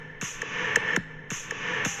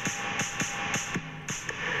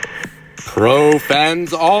Pro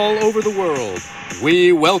fans all over the world,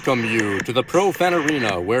 we welcome you to the Pro Fan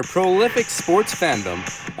Arena, where prolific sports fandom,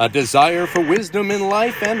 a desire for wisdom in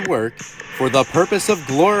life and work, for the purpose of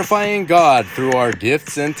glorifying God through our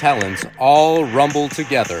gifts and talents, all rumble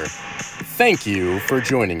together. Thank you for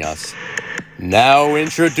joining us. Now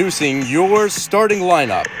introducing your starting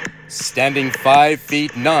lineup. Standing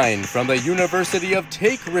 5'9" from the University of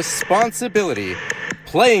Take Responsibility,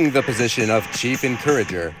 playing the position of Chief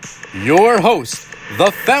Encourager, your host,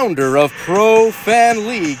 the founder of Pro Fan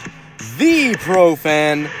League, the Pro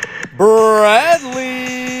Fan,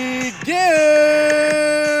 Bradley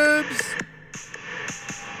Gibbs.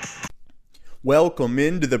 Welcome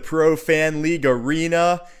into the Pro Fan League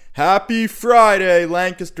arena. Happy Friday,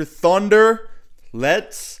 Lancaster Thunder.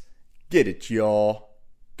 Let's get it, y'all.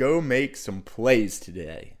 Go make some plays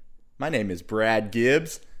today. My name is Brad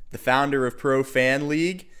Gibbs, the founder of Pro Fan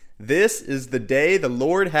League. This is the day the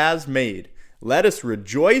Lord has made. Let us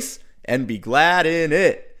rejoice and be glad in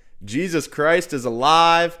it. Jesus Christ is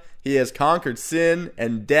alive. He has conquered sin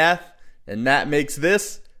and death, and that makes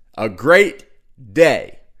this a great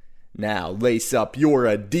day. Now lace up your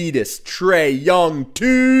Adidas Trae Young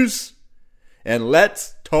 2s, and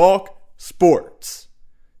let's talk sports.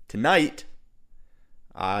 Tonight,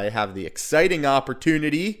 I have the exciting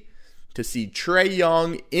opportunity to see Trae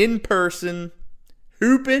Young in person,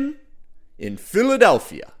 hooping in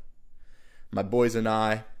Philadelphia. My boys and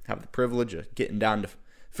I have the privilege of getting down to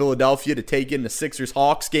Philadelphia to take in the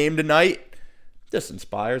Sixers-Hawks game tonight. This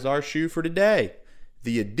inspires our shoe for today,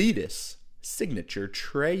 the Adidas Signature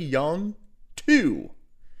Trae Young 2.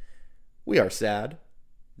 We are sad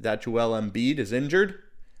that Joel Embiid is injured.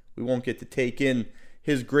 We won't get to take in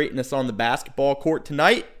his greatness on the basketball court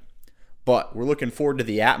tonight, but we're looking forward to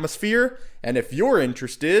the atmosphere. And if you're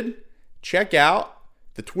interested, check out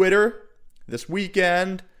the Twitter this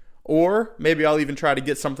weekend, or maybe I'll even try to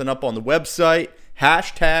get something up on the website,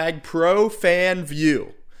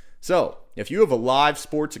 #ProFanView. So if you have a live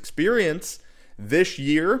sports experience this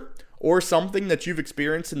year or something that you've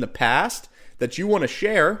experienced in the past that you want to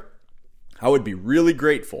share, I would be really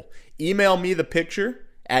grateful. Email me the picture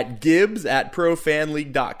at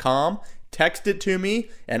gibbs@profanleague.com. Text it to me,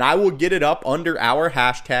 and I will get it up under our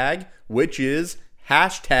hashtag, which is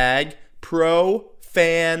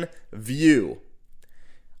 #ProFanView.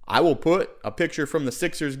 I will put a picture from the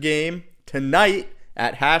Sixers game tonight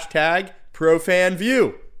at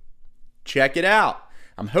 #ProFanView. Check it out.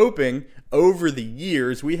 I'm hoping over the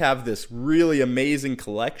years we have this really amazing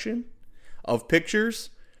collection of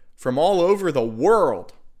pictures from all over the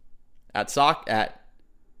world at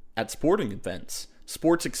sporting events,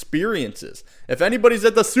 sports experiences. If anybody's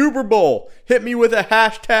at the Super Bowl, hit me with a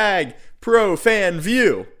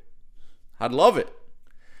 #ProFanView. I'd love it.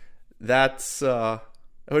 That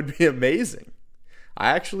would be amazing. I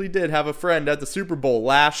actually did have a friend at the Super Bowl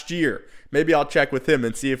last year. Maybe I'll check with him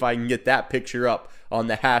and see if I can get that picture up on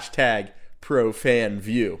the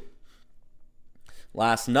 #ProFanView.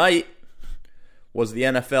 Last night was the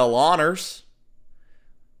NFL Honors.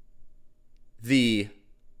 The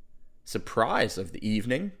surprise of the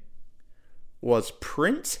evening was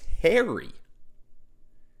Prince Harry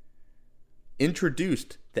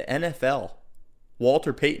introduced the NFL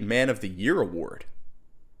Walter Payton Man of the Year Award.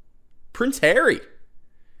 Prince Harry.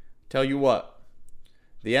 Tell you what,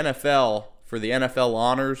 the NFL, for the NFL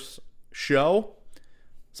Honors show,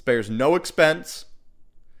 spares no expense,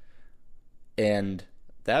 and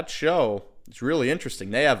that show is really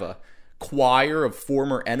interesting. They have a choir of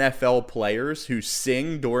former NFL players who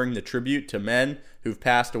sing during the tribute to men who've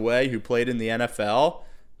passed away who played in the NFL.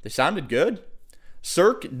 They sounded good.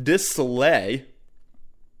 Cirque du Soleil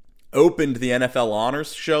opened the NFL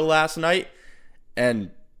Honors show last night,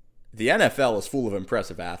 and the NFL is full of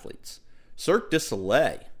impressive athletes. Cirque du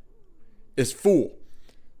Soleil is full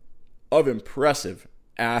of impressive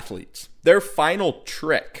athletes. Their final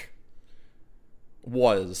trick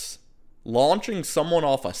was launching someone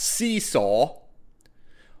off a seesaw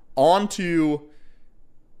onto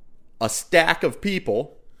a stack of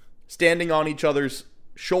people standing on each other's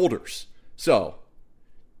shoulders. So,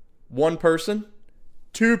 one person,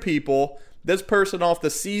 two people. This person off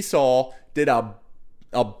the seesaw did a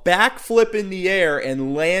backflip in the air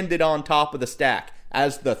and landed on top of the stack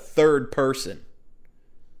as the third person.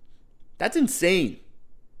 That's insane. It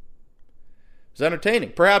was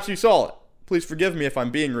entertaining. Perhaps you saw it. Please forgive me if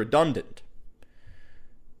I'm being redundant.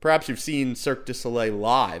 Perhaps you've seen Cirque du Soleil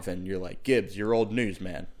live and you're like, Gibbs, you're old news,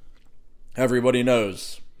 man. Everybody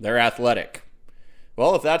knows they're athletic.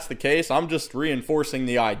 Well, if that's the case, I'm just reinforcing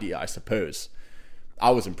the idea, I suppose. I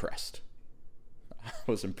was impressed.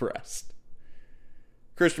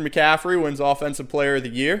 Christian McCaffrey wins Offensive Player of the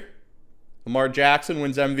Year. Lamar Jackson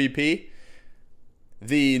wins MVP.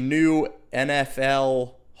 The new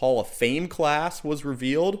NFL Hall of Fame class was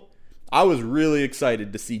revealed. I was really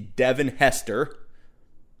excited to see Devin Hester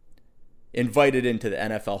invited into the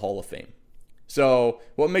NFL Hall of Fame. So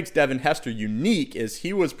what makes Devin Hester unique is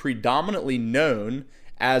he was predominantly known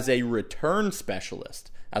as a return specialist,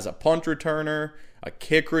 as a punt returner, a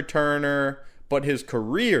kick returner, but his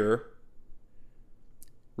career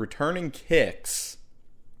returning kicks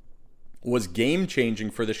was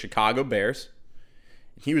game-changing for the Chicago Bears.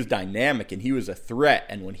 He was dynamic and he was a threat,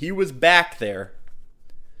 and when he was back there,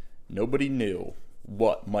 nobody knew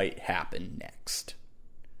what might happen next.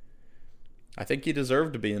 I think he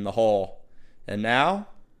deserved to be in the Hall. And now,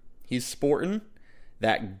 he's sporting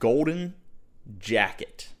that golden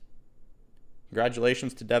jacket.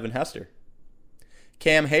 Congratulations to Devin Hester.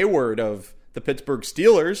 Cam Hayward of the Pittsburgh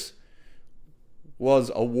Steelers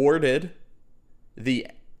was awarded the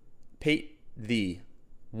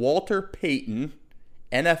Walter Payton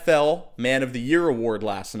NFL Man of the Year Award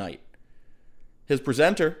last night. His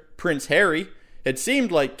presenter, Prince Harry, it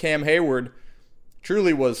seemed like Cam Hayward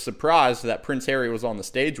truly was surprised that Prince Harry was on the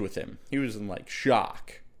stage with him. He was in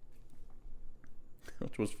shock,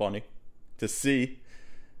 which was funny to see.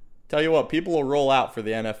 Tell you what, people will roll out for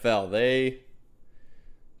the NFL.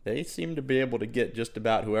 They seem to be able to get just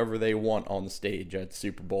about whoever they want on the stage at the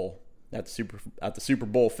Super Bowl, at the Super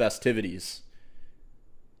Bowl festivities,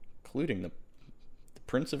 including the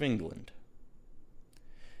Prince of England.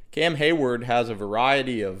 Cam Hayward has a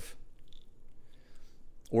variety of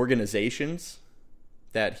organizations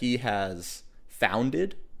that he has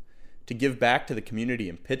founded to give back to the community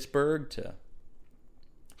in Pittsburgh, to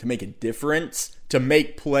make a difference, to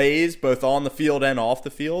make plays both on the field and off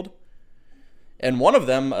the field. And one of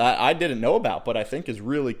them I didn't know about, but I think is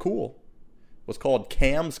really cool, was called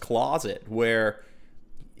Cam's Closet, where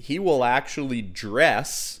he will actually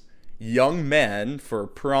dress young men for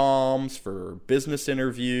proms, for business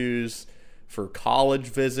interviews, for college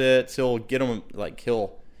visits. He'll get them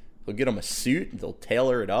he'll get them a suit, and they'll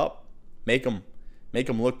tailor it up, make them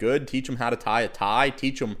look good, teach them how to tie a tie,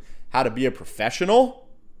 teach them how to be a professional.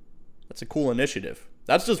 That's a cool initiative.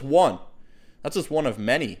 That's just one. That's just one of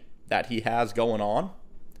many that he has going on.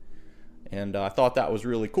 And I thought that was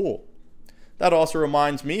really cool. That also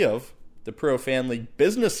reminds me of the Pro Fan League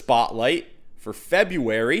Business Spotlight for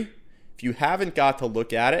February. If you haven't got to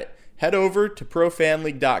look at it, head over to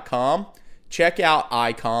profanleague.com. Check out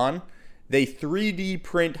Icon. They 3D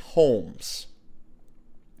print homes.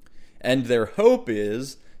 And their hope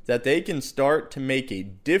is that they can start to make a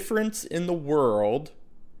difference in the world,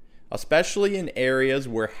 especially in areas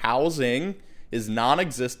where housing is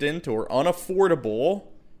non-existent or unaffordable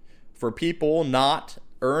for people not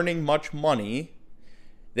earning much money.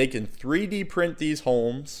 They can 3D print these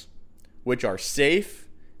homes, which are safe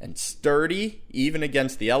and sturdy, even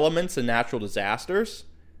against the elements and natural disasters,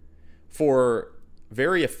 for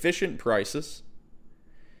very efficient prices.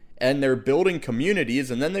 And they're building communities,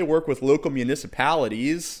 and then they work with local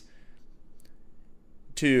municipalities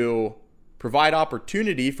to provide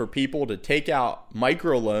opportunity for people to take out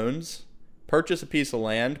microloans, purchase a piece of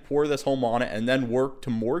land, pour this home on it, and then work to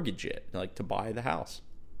mortgage it, to buy the house.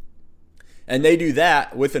 And they do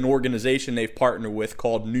that with an organization they've partnered with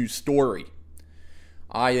called New Story.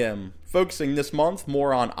 I am focusing this month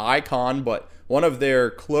more on Icon, but one of their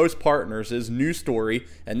close partners is New Story,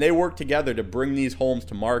 and they work together to bring these homes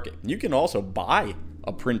to market. You can also buy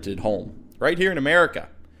a printed home right here in America,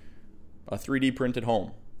 a 3D printed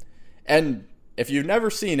home. And if you've never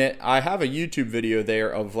seen it, I have a YouTube video there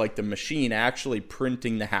of the machine actually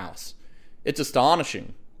printing the house. It's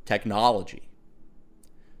astonishing technology.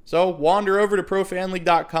 So wander over to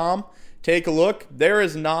profanleague.com, take a look. There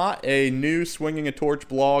is not a new Swinging a Torch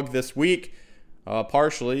blog this week,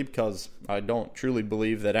 partially because I don't truly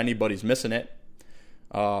believe that anybody's missing it.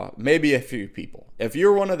 Maybe a few people. If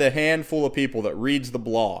you're one of the handful of people that reads the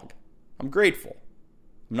blog, I'm grateful.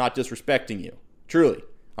 I'm not disrespecting you. Truly,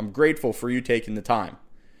 I'm grateful for you taking the time.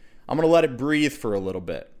 I'm going to let it breathe for a little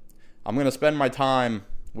bit. I'm going to spend my time,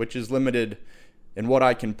 which is limited in what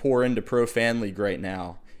I can pour into Pro Fan League right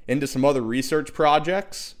now, into some other research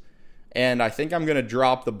projects. And I think I'm going to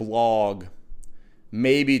drop the blog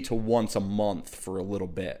maybe to once a month for a little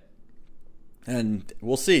bit. And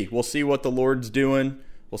we'll see. We'll see what the Lord's doing.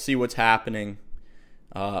 We'll see what's happening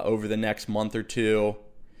over the next month or two.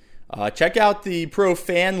 Check out the Pro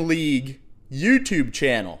Fan League YouTube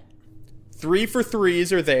channel. 3 for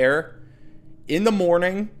 3s are there in the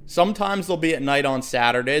morning. Sometimes they'll be at night on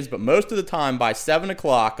Saturdays, but most of the time by 7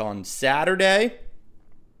 o'clock on Saturday,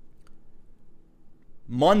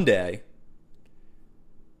 Monday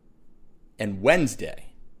and Wednesday,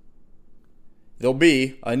 there'll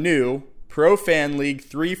be a new Pro Fan League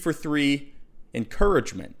 3 for 3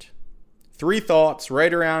 encouragement. 3 thoughts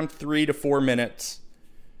right around 3 to 4 minutes.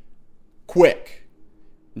 Quick.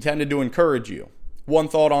 Intended to encourage you. 1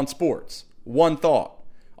 thought on sports. 1 thought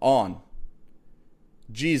on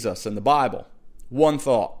Jesus and the Bible. 1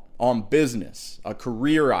 thought on business, a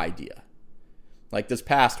career idea. Like this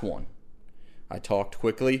past one. I talked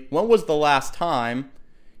quickly. When was the last time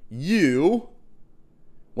you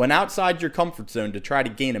went outside your comfort zone to try to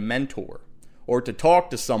gain a mentor or to talk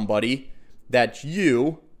to somebody that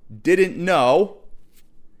you didn't know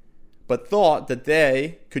but thought that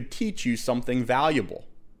they could teach you something valuable,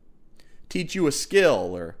 teach you a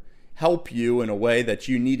skill, or help you in a way that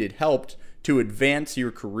you needed helped to advance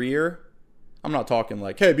your career? I'm not talking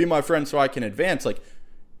like, hey, be my friend so I can advance. Like,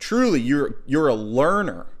 truly, you're a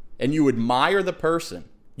learner and you admire the person.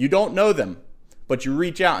 You don't know them, but you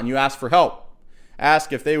reach out and you ask for help.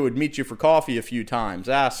 Ask if they would meet you for coffee a few times.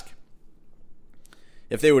 Ask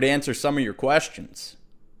if they would answer some of your questions.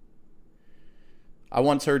 I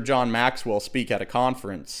once heard John Maxwell speak at a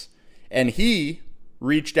conference, and he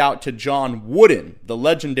reached out to John Wooden, the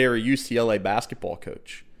legendary UCLA basketball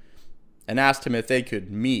coach, and asked him if they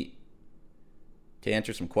could meet to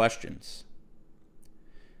answer some questions.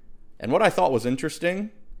 And what I thought was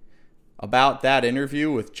interesting about that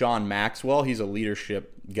interview with John Maxwell, he's a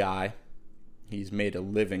leadership guy, he's made a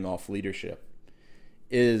living off leadership,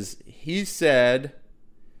 is he said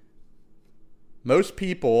most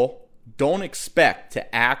people don't expect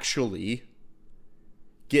to actually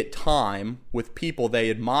get time with people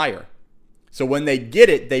they admire. So when they get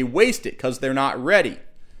it, they waste it because they're not ready.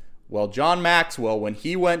 Well, John Maxwell, when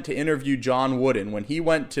he went to interview John Wooden, when he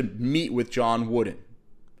went to meet with John Wooden,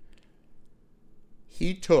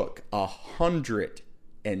 he took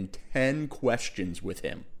 110 questions with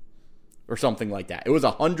him, or something like that. It was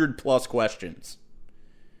 100+ questions.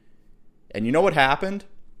 And you know what happened?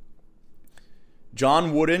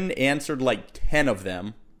 John Wooden answered like 10 of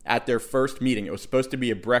them at their first meeting. It was supposed to be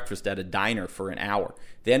a breakfast at a diner for an hour.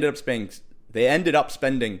 They ended up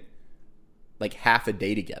spending like half a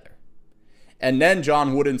day together. And then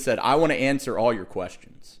John Wooden said, I want to answer all your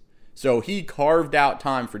questions. So he carved out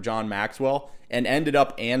time for John Maxwell and ended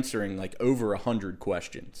up answering like over 100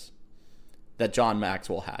 questions that John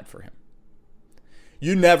Maxwell had for him.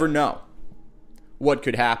 You never know what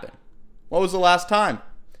could happen. What was the last time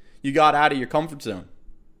you got out of your comfort zone?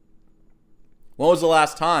 When was the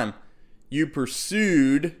last time you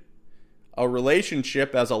pursued a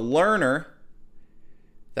relationship as a learner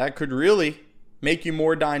that could really make you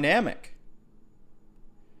more dynamic?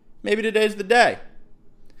 Maybe today's the day.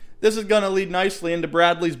 This is going to lead nicely into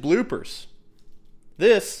Bradley's bloopers.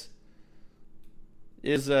 This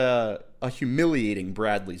is a humiliating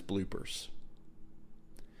Bradley's bloopers.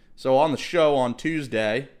 So on the show on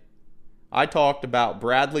Tuesday, I talked about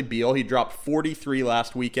Bradley Beal. He dropped 43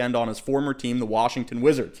 last weekend on his former team, the Washington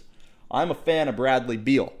Wizards. I'm a fan of Bradley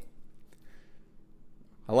Beal.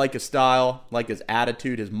 I like his style, like his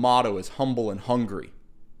attitude. His motto is humble and hungry.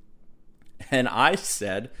 And I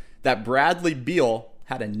said that Bradley Beal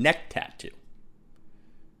had a neck tattoo.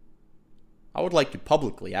 I would like to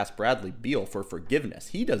publicly ask Bradley Beal for forgiveness.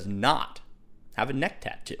 He does not have a neck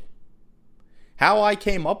tattoo. How I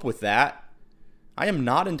came up with that, I am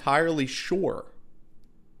not entirely sure.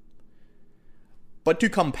 But to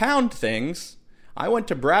compound things, I went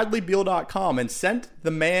to bradleybeal.com and sent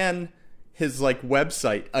the man his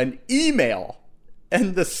website an email,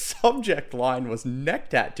 and the subject line was neck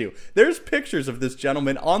tattoo. There's pictures of this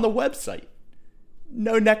gentleman on the website.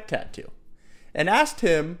 No neck tattoo. And asked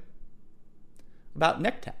him about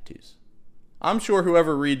neck tattoos. I'm sure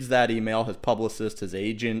whoever reads that email, his publicist, his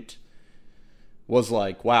agent, was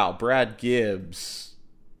like, wow, Brad Gibbs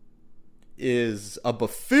is a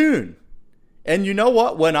buffoon. And you know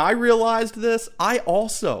what? When I realized this, I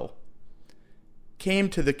also came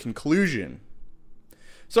to the conclusion.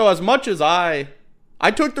 So as much as I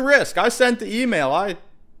took the risk, I sent the email, I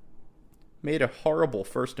made a horrible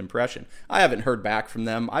first impression. I haven't heard back from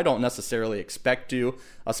them. I don't necessarily expect to,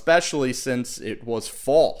 especially since it was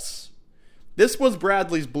false. This was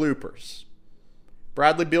Bradley's bloopers.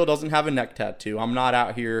 Bradley Beal doesn't have a neck tattoo. I'm not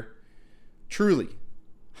out here. Truly,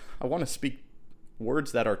 I want to speak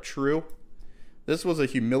words that are true. This was a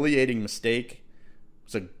humiliating mistake.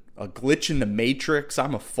 It was a glitch in the matrix.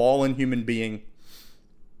 I'm a fallen human being.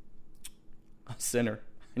 A sinner.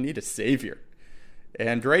 I need a savior.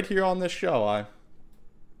 And right here on this show, I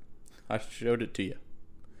showed it to you.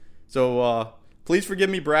 So please forgive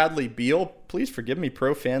me, Bradley Beal. Please forgive me,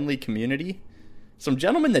 Pro Fan League community. some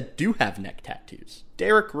gentlemen that do have neck tattoos.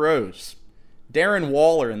 Derrick Rose, Darren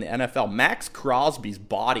Waller in the NFL. Max Crosby's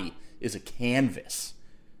body is a canvas.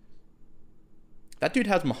 That dude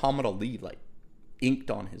has Muhammad Ali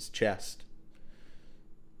inked on his chest.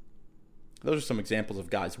 Those are some examples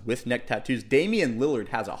of guys with neck tattoos. Damian Lillard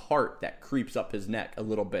has a heart that creeps up his neck a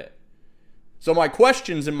little bit. So my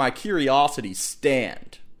questions and my curiosities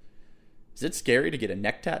stand. Is it scary to get a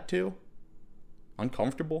neck tattoo?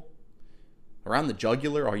 Uncomfortable? Around the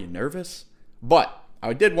jugular? Are you nervous? But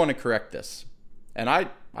I did want to correct this. And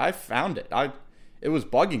I found it. It was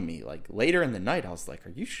bugging me. Later in the night, I was like,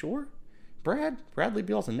 are you sure? Bradley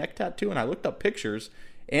Beal has a neck tattoo? And I looked up pictures,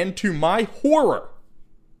 and to my horror,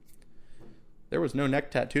 there was no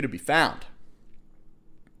neck tattoo to be found.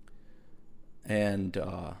 And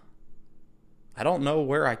I don't know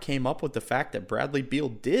where I came up with the fact that Bradley Beal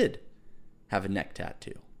did have a neck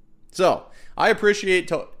tattoo. So I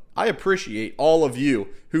appreciate all of you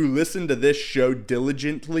who listen to this show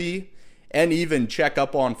diligently and even check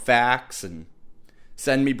up on facts and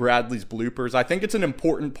send me Bradley's bloopers. I think it's an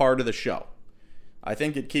important part of the show. I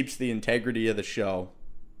think it keeps the integrity of the show.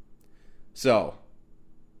 So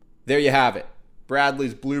there you have it.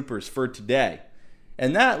 Bradley's bloopers for today.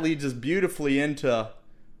 And that leads us beautifully into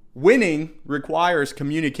winning requires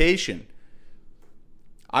communication.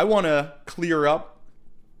 I want to clear up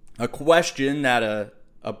a question that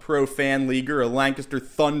a pro fan leaguer, a Lancaster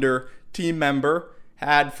Thunder team member,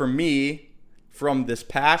 had for me from this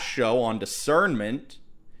past show on discernment.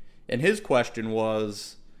 And his question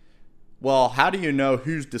was, well, how do you know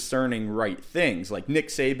who's discerning right things? Like Nick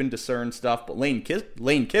Saban discerned stuff, but Lane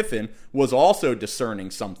Kiffin was also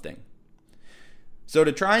discerning something. So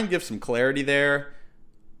to try and give some clarity there,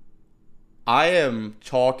 I am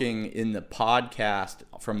talking in the podcast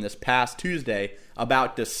from this past Tuesday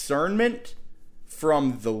about discernment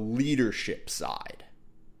from the leadership side.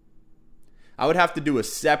 I would have to do a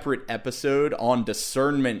separate episode on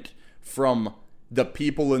discernment from the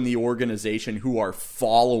people in the organization who are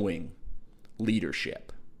following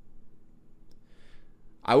leadership.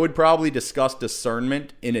 I would probably discuss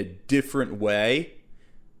discernment in a different way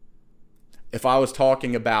if I was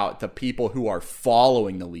talking about the people who are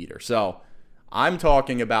following the leader. So I'm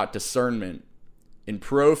talking about discernment in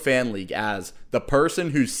Pro Fan League as the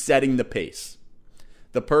person who's setting the pace,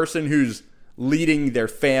 the person who's leading their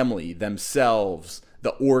family, themselves,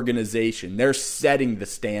 the organization. They're setting the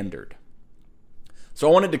standard. So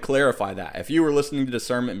I wanted to clarify that. If you were listening to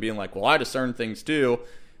discernment and being like, well, I discern things too,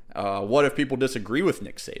 what if people disagree with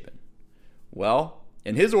Nick Saban? Well,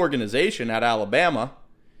 in his organization at Alabama,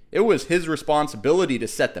 it was his responsibility to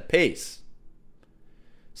set the pace.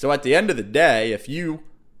 So at the end of the day, if you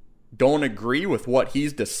don't agree with what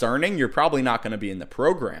he's discerning, you're probably not going to be in the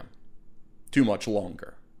program too much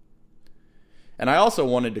longer. And I also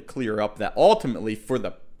wanted to clear up that ultimately for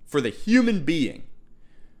the human being,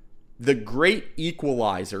 the great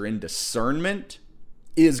equalizer in discernment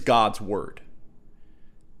is God's word.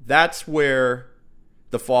 That's where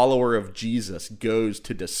the follower of Jesus goes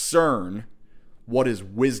to discern what is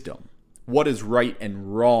wisdom, what is right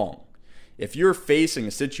and wrong. If you're facing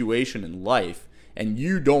a situation in life and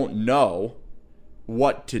you don't know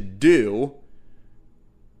what to do,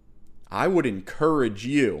 I would encourage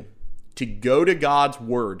you to go to God's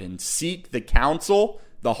word and seek the counsel,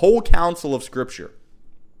 the whole counsel of Scripture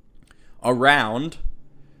around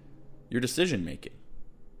your decision making.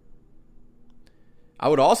 I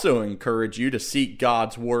would also encourage you to seek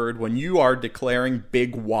God's word when you are declaring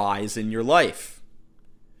big whys in your life.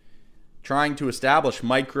 Trying to establish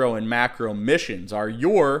micro and macro missions. Are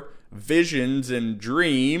your visions and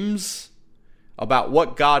dreams about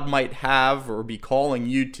what God might have or be calling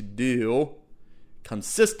you to do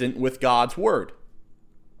consistent with God's word?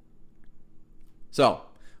 So,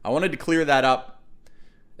 I wanted to clear that up.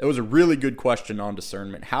 It was a really good question on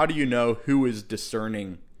discernment. How do you know who is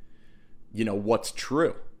discerning, what's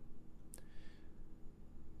true?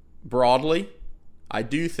 Broadly, I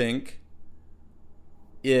do think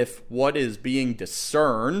if what is being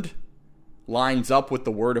discerned lines up with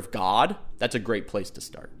the Word of God, that's a great place to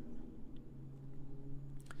start.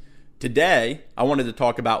 Today, I wanted to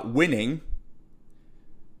talk about winning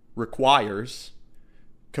requires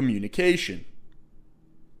communication.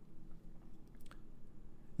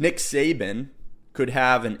 Nick Saban could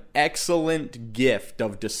have an excellent gift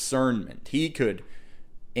of discernment. He could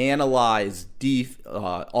analyze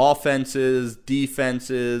offenses,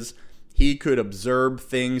 defenses. He could observe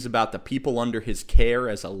things about the people under his care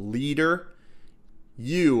as a leader.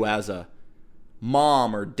 You as a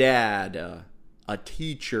mom or dad, a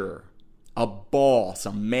teacher, a boss,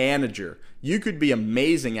 a manager. You could be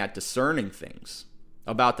amazing at discerning things.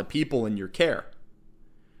 about the people in your care.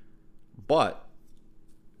 But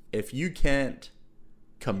if you can't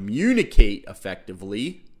communicate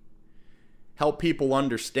effectively, help people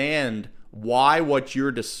understand why what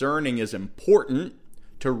you're discerning is important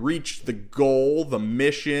to reach the goal, the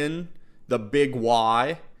mission, the big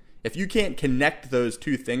why, if you can't connect those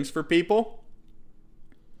two things for people,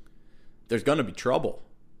 there's going to be trouble.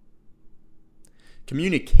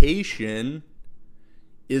 Communication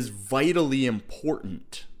is vitally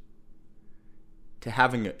important to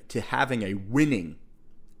having a winning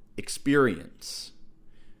experience.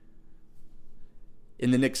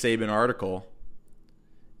 In the Nick Saban article,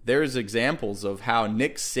 there's examples of how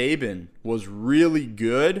Nick Saban was really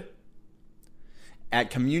good at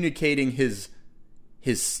communicating his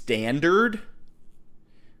standard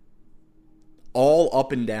all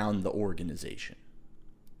up and down the organization.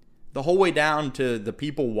 The whole way down to the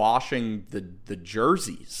people washing the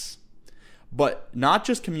jerseys. But not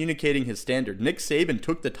just communicating his standard. Nick Saban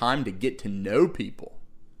took the time to get to know people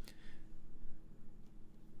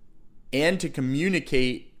and to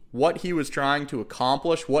communicate what he was trying to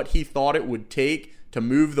accomplish, what he thought it would take to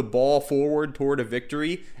move the ball forward toward a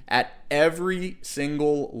victory at every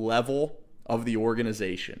single level of the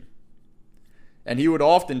organization. And he would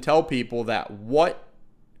often tell people that what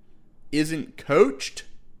isn't coached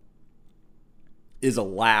is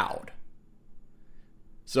allowed.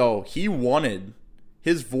 So he wanted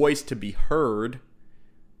his voice to be heard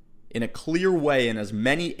in a clear way in as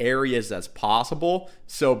many areas as possible,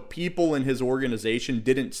 so people in his organization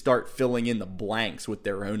didn't start filling in the blanks with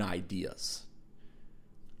their own ideas.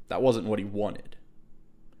 That wasn't what he wanted.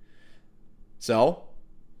 So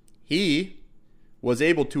he was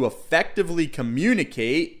able to effectively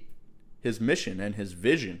communicate his mission and his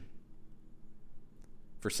vision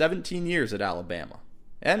for 17 years at Alabama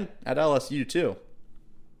and at LSU too.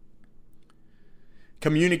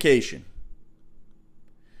 Communication.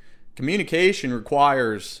 Communication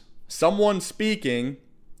requires someone speaking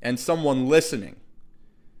and someone listening.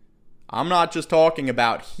 I'm not just talking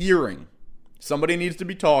about hearing. Somebody needs to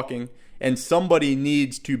be talking and somebody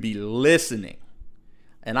needs to be listening.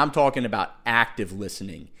 And I'm talking about active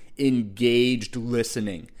listening, engaged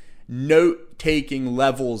listening, note-taking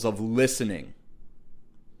levels of listening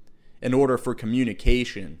in order for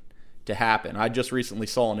communication to happen. I just recently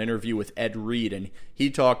saw an interview with Ed Reed, and he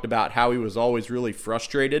talked about how he was always really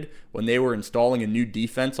frustrated when they were installing a new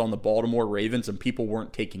defense on the Baltimore Ravens and people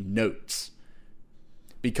weren't taking notes,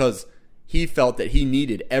 because he felt that he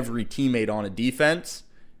needed every teammate on a defense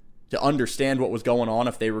to understand what was going on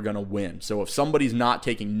if they were going to win. So if somebody's not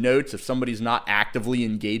taking notes, if somebody's not actively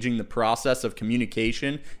engaging the process of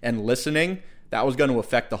communication and listening, that was going to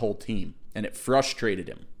affect the whole team, and it frustrated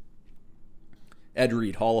him. Ed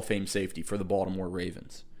Reed, Hall of Fame safety for the Baltimore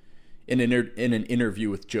Ravens, in an interview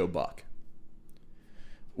with Joe Buck.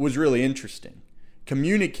 It was really interesting.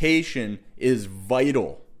 Communication is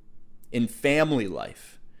vital in family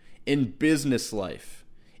life, in business life,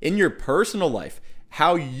 in your personal life,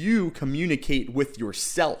 how you communicate with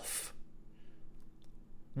yourself.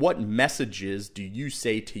 What messages do you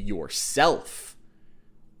say to yourself?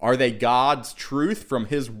 Are they God's truth from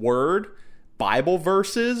His Word, Bible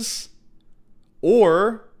verses?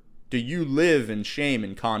 Or do you live in shame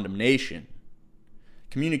and condemnation?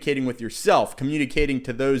 Communicating with yourself, communicating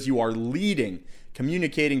to those you are leading,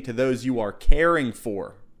 communicating to those you are caring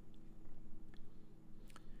for.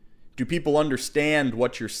 Do people understand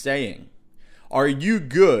what you're saying? Are you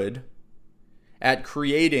good at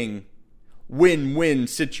creating win-win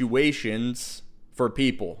situations for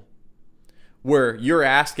people where you're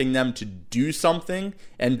asking them to do something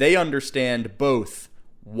and they understand both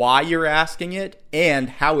why you're asking it and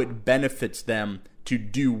how it benefits them to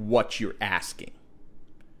do what you're asking?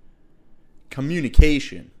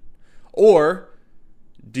 Communication. Or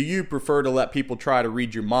do you prefer to let people try to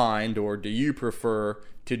read your mind, or do you prefer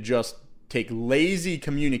to just take lazy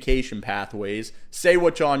communication pathways, say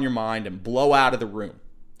what's on your mind, and blow out of the room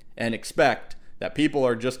and expect that people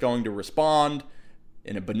are just going to respond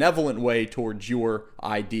in a benevolent way towards your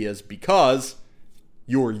ideas because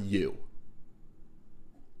you're you?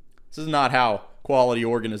 This is not how quality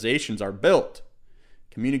organizations are built.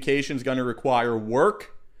 Communication is going to require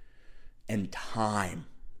work and time.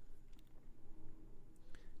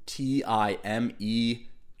 T-I-M-E,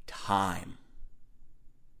 time.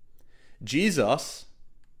 Jesus,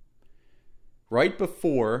 right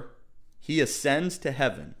before he ascends to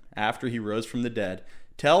heaven, after he rose from the dead,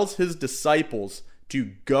 tells his disciples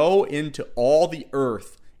to go into all the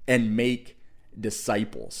earth and make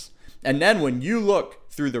disciples. And then when you look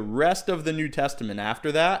through the rest of the New Testament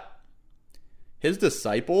after that, his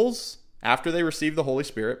disciples after they receive the Holy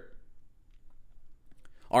Spirit,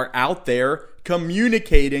 are out there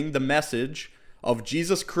communicating the message of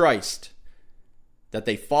Jesus Christ, that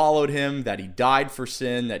they followed him, that he died for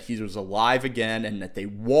sin, that he was alive again, and that they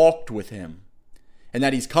walked with him, and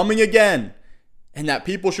that he's coming again, and that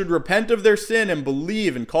people should repent of their sin and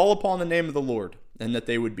believe and call upon the name of the Lord, and that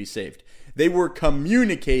they would be saved. They were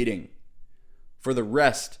communicating for the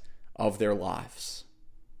rest of their lives.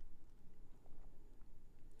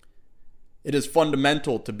 It is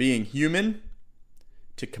fundamental to being human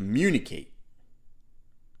to communicate.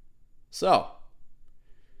 So,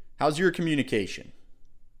 how's your communication?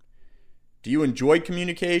 Do you enjoy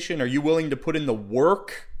communication? Are you willing to put in the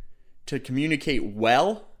work to communicate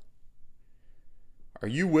well? Are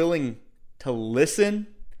you willing to listen?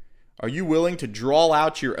 Are you willing to draw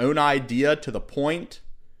out your own idea to the point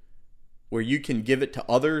where you can give it to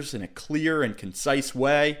others in a clear and concise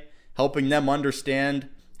way, helping them understand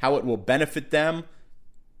how it will benefit them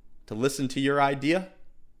to listen to your idea?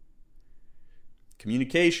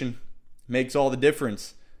 Communication makes all the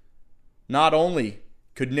difference. Not only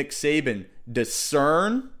could Nick Saban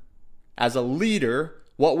discern as a leader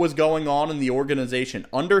what was going on in the organization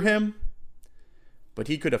under him, but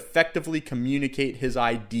he could effectively communicate his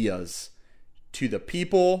ideas to the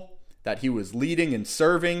people that he was leading and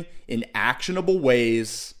serving in actionable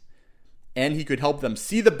ways, and he could help them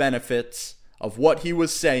see the benefits of what he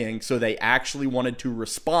was saying so they actually wanted to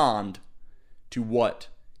respond to what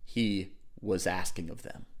he was asking of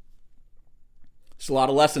them. There's a lot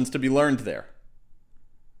of lessons to be learned there.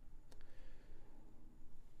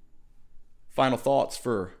 Final thoughts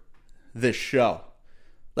for this show.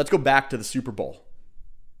 Let's go back to the Super Bowl.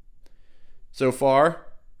 So far,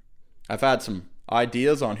 I've had some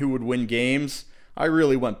ideas on who would win games. I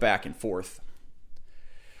really went back and forth.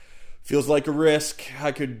 Feels like a risk.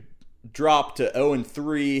 I could drop to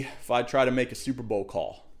 0-3 if I try to make a Super Bowl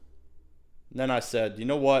call. And then I said, you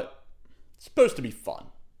know what? It's supposed to be fun.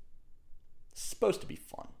 It's supposed to be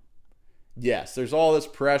fun. Yes, there's all this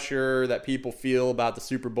pressure that people feel about the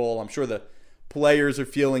Super Bowl. I'm sure the players are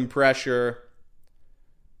feeling pressure.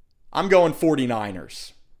 I'm going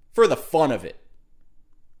 49ers for the fun of it.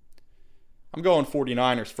 I'm going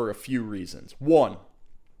 49ers for a few reasons. One,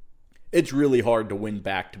 it's really hard to win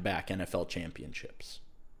back-to-back NFL championships.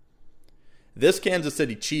 This Kansas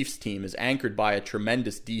City Chiefs team is anchored by a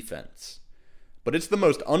tremendous defense, but it's the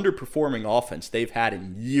most underperforming offense they've had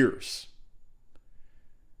in years.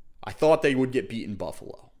 I thought they would get beaten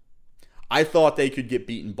Buffalo. I thought they could get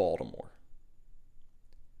beaten Baltimore.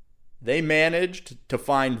 They managed to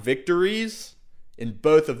find victories in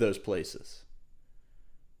both of those places.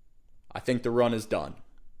 I think the run is done.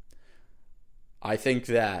 I think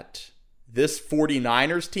that this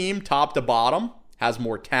 49ers team, top to bottom, has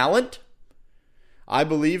more talent. I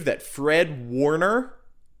believe that Fred Warner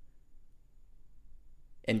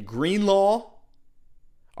and Greenlaw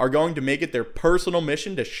are going to make it their personal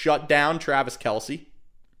mission to shut down Travis Kelce.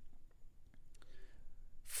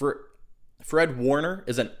 Fred Warner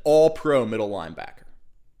is an all-pro middle linebacker.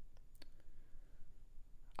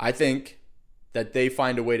 I think that they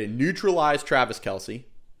find a way to neutralize Travis Kelce.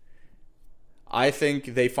 I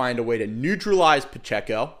think they find a way to neutralize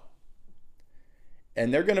Pacheco.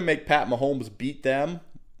 And they're going to make Pat Mahomes beat them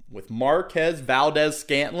with Marquez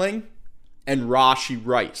Valdes-Scantling and Rashee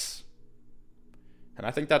Rice. And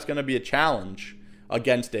I think that's going to be a challenge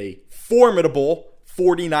against a formidable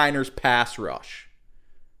 49ers pass rush.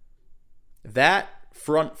 That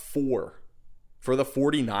front four for the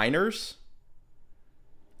 49ers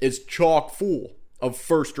is chock full of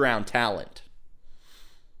first-round talent.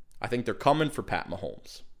 I think they're coming for Pat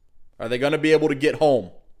Mahomes. Are they going to be able to get home?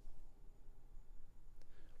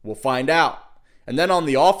 We'll find out. And then on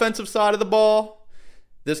the offensive side of the ball,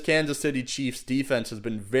 this Kansas City Chiefs defense has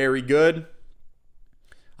been very good.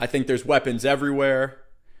 I think there's weapons everywhere.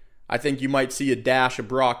 I think you might see a dash of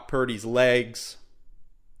Brock Purdy's legs.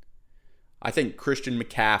 I think Christian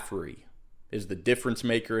McCaffrey is the difference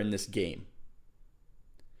maker in this game.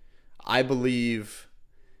 I believe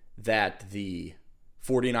that the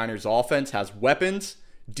 49ers offense has weapons.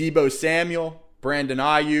 Deebo Samuel, Brandon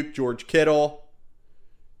Ayuk, George Kittle,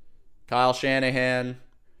 Kyle Shanahan.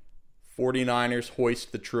 49ers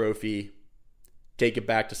hoist the trophy. Take it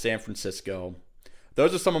back to San Francisco.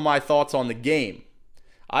 Those are some of my thoughts on the game.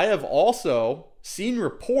 I have also seen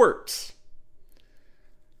reports,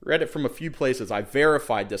 read it from a few places. I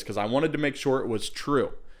verified this because I wanted to make sure it was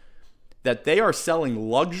true, that they are selling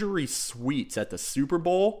luxury suites at the Super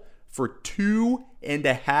Bowl for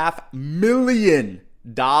 $2.5 million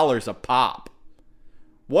a pop.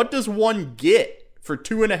 What does one get for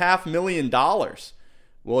 $2.5 million?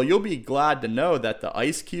 Well, you'll be glad to know that the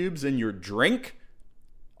ice cubes in your drink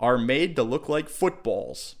are made to look like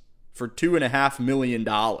footballs for $2.5 million.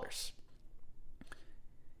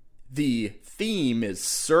 The theme is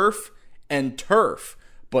surf and turf,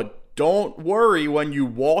 but don't worry, when you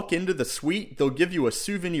walk into the suite, they'll give you a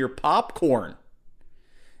souvenir popcorn.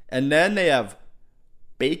 And then they have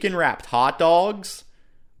bacon-wrapped hot dogs,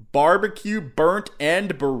 barbecue burnt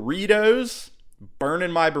end burritos. Burning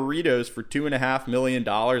my burritos for $2.5 million.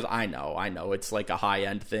 I know. It's like a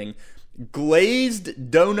high-end thing. Glazed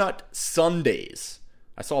donut sundaes.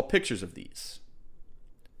 I saw pictures of these.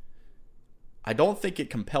 I don't think it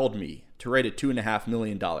compelled me to write a $2.5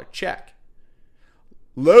 million check.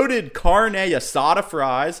 Loaded carne asada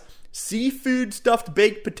fries, seafood stuffed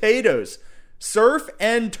baked potatoes, surf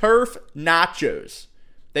and turf nachos.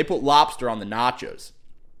 They put lobster on the nachos.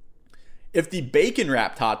 If the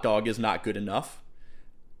bacon-wrapped hot dog is not good enough,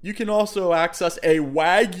 you can also access a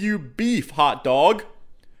Wagyu beef hot dog,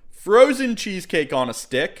 frozen cheesecake on a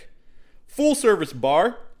stick, full-service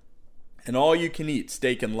bar, and all-you-can-eat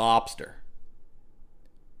steak and lobster.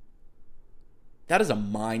 That is a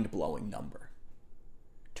mind-blowing number.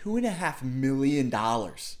 $2.5 million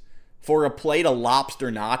for a plate of lobster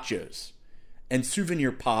nachos and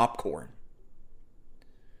souvenir popcorn.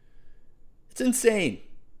 It's insane.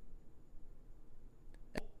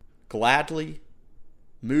 Gladly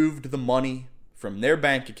moved the money from their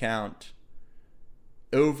bank account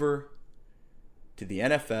over to the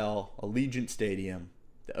NFL Allegiant Stadium,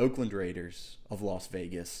 the Oakland Raiders of Las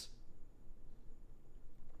Vegas.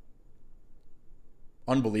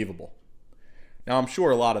 Unbelievable. Now, I'm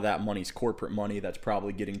sure a lot of that money's corporate money that's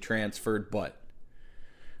probably getting transferred, but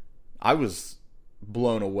I was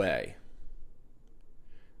blown away.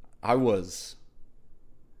 I've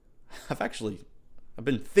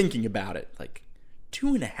been thinking about it, like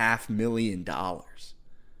 $2.5 million.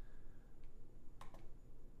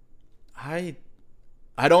 I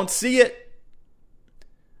don't see it.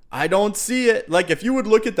 I don't see it. Like, if you would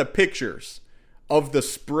look at the pictures of the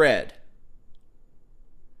spread,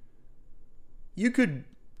 you could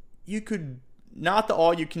not the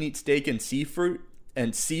all-you-can-eat steak and seafood,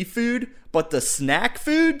 but the snack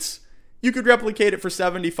foods, you could replicate it for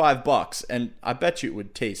 $75, and I bet you it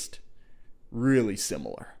would taste really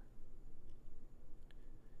similar.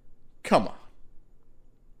 Come on.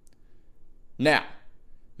 Now,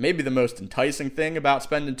 maybe the most enticing thing about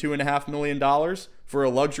spending $2.5 million for a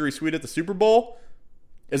luxury suite at the Super Bowl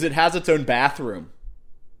is it has its own bathroom.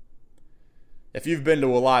 If you've been to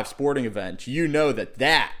a live sporting event, you know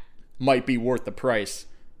that might be worth the price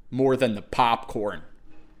more than the popcorn.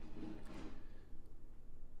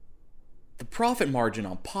 The profit margin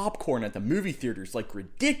on popcorn at the movie theater is like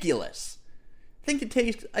ridiculous. I think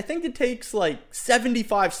it takes like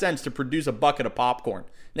 75 cents to produce a bucket of popcorn,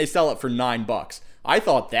 and they sell it for $9. I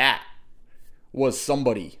thought that was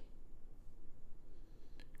somebody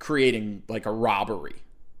creating like a robbery.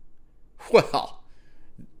 Well,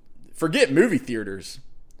 forget movie theaters.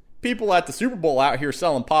 People at the Super Bowl out here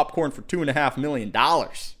selling popcorn for $2.5 million.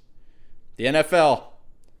 The NFL,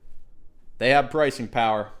 they have pricing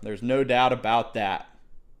power. There's no doubt about that.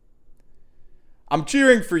 I'm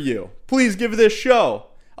cheering for you. Please give this show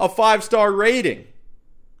a 5-star rating.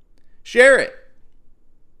 Share it.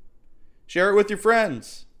 Share it with your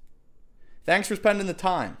friends. Thanks for spending the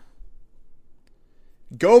time.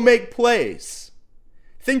 Go make plays.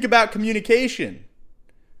 Think about communication.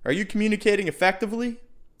 Are you communicating effectively?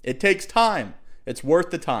 It takes time. It's worth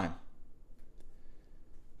the time.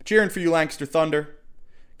 Cheering for you, Lancaster Thunder.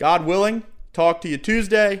 God willing, talk to you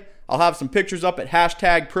Tuesday. I'll have some pictures up at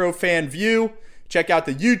 #ProFanView. Check out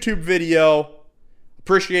the YouTube video.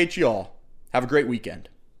 Appreciate you all. Have a great weekend.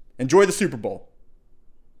 Enjoy the Super Bowl.